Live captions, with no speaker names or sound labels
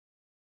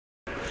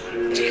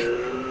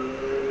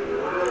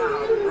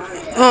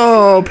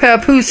Oh,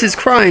 Papoose is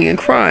crying and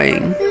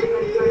crying.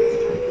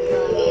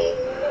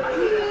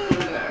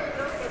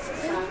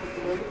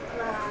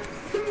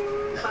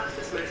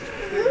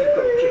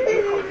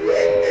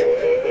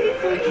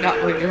 I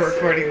cannot believe you're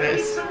recording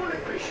this.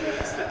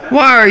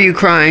 Why are you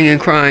crying and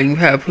crying,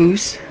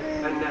 Papoose?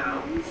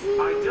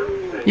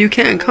 You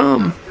can't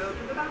come.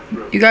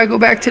 You gotta go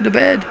back to the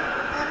bed.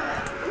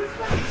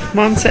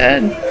 Mom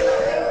said.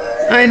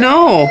 I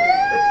know.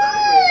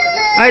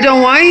 I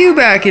don't want you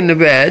back in the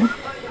bed.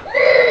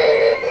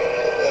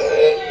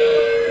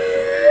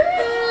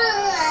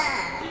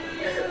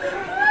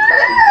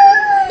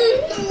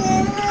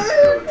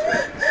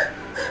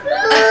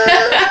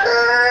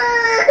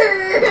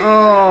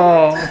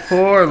 Oh,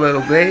 poor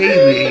little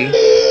baby.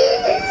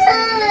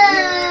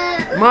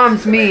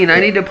 Mom's mean. I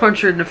need to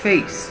punch her in the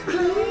face.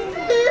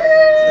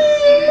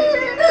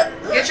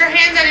 Get your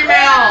hands out of your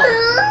mouth.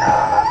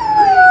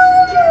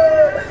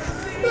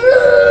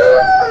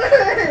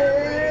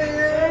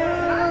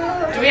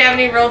 Do we have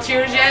any real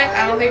tears yet?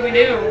 I don't think we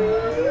do.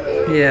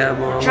 Yeah,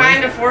 Mom. We're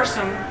trying to force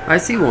them. I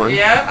see one.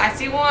 Yep, I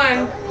see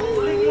one.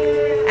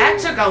 That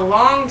took a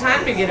long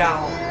time to get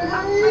out.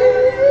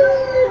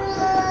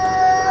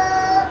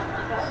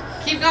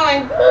 Keep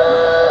going.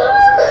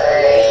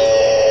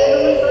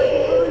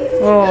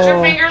 Oh. Put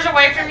your fingers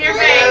away from your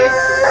face.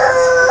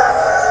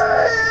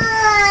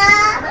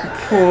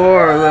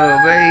 Poor little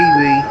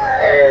baby.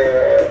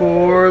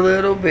 Poor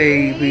little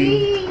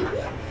baby.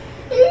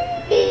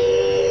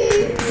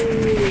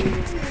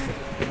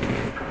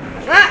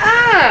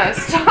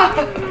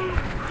 Stop.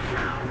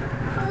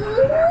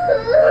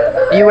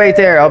 You wait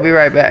there. I'll be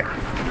right back.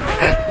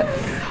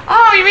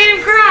 Oh, you made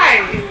him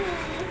cry.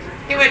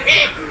 He went,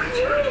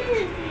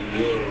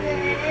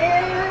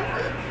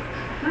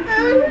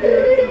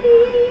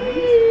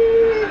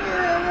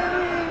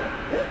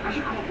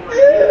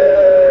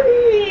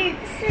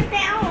 Sit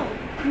down.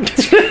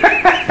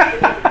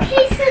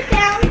 Please sit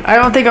down. I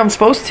don't think I'm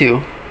supposed to.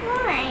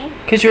 Why?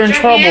 Because you're in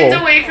Get your hands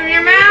trouble. away from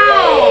your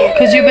mouth.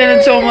 Because you've been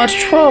in so much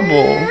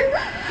trouble.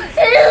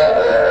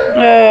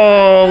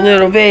 Oh,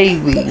 little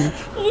baby.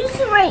 He's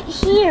right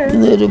here.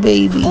 Little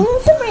baby.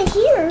 He's right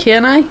here.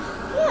 Can I?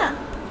 Yeah.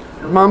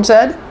 Mom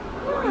said?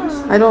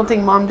 I don't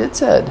think Mom did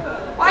said.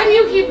 Why do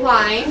you keep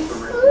lying?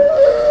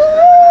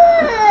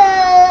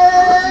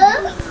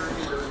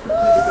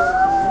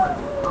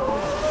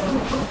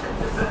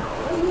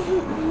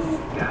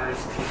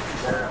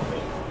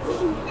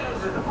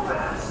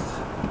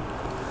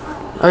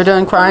 Are you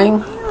done crying?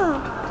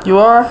 Yeah. You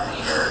are?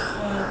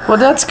 Well,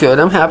 that's good.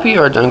 I'm happy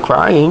you're done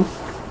crying.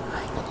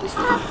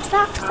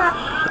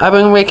 Stop. I've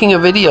been making a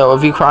video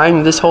of you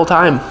crying this whole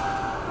time.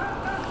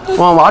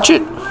 Want to watch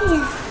it?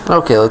 Yeah.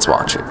 Okay, let's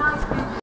watch it.